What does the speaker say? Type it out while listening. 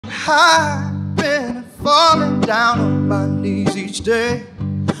I've been falling down on my knees each day,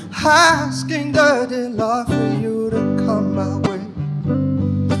 asking the dear Lord for you to come my way.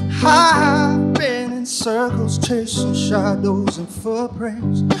 I've been in circles chasing shadows and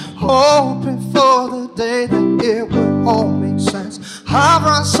footprints, hoping for the day that it would all make sense. I've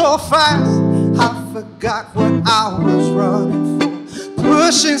run so fast, I forgot what I was running for.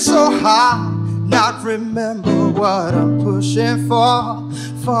 Pushing so hard, not remember what I'm pushing for.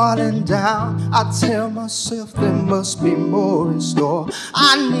 Falling down, I tell myself there must be more in store.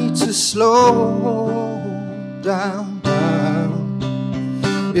 I need to slow down.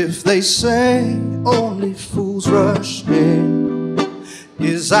 If they say only fools rush in,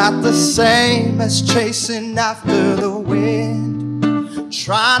 is that the same as chasing after the wind?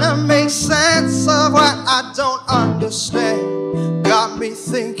 Trying to make sense of what I don't understand got me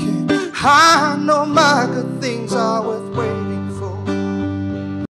thinking, I know my good things are worth waiting